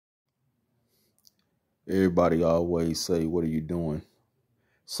Everybody always say, what are you doing?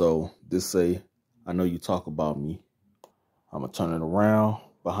 So this say, I know you talk about me. I'm going to turn it around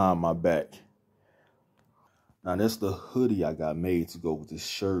behind my back. Now that's the hoodie I got made to go with this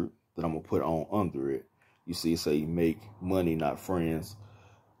shirt that I'm going to put on under it. You see, it say make money, not friends.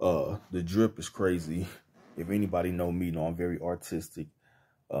 The drip is crazy. If anybody know me, know I'm very artistic.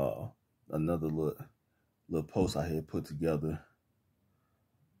 Another little post I had put together.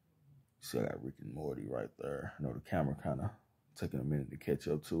 See, I got Rick and Morty right there. I know the camera kind of taking a minute to catch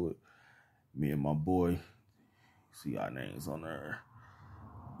up to it. Me and my boy, see our names on there.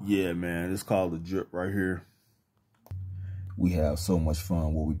 Yeah, man, it's called the drip right here. We have so much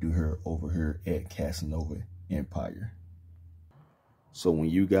fun what we do here over here at CassaNova Empire. So when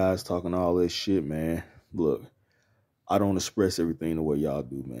you guys talking all this shit, man, look, I don't express everything the way y'all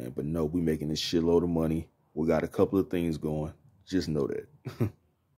do, man. But no, we making this shitload of money. We got a couple of things going. Just know that.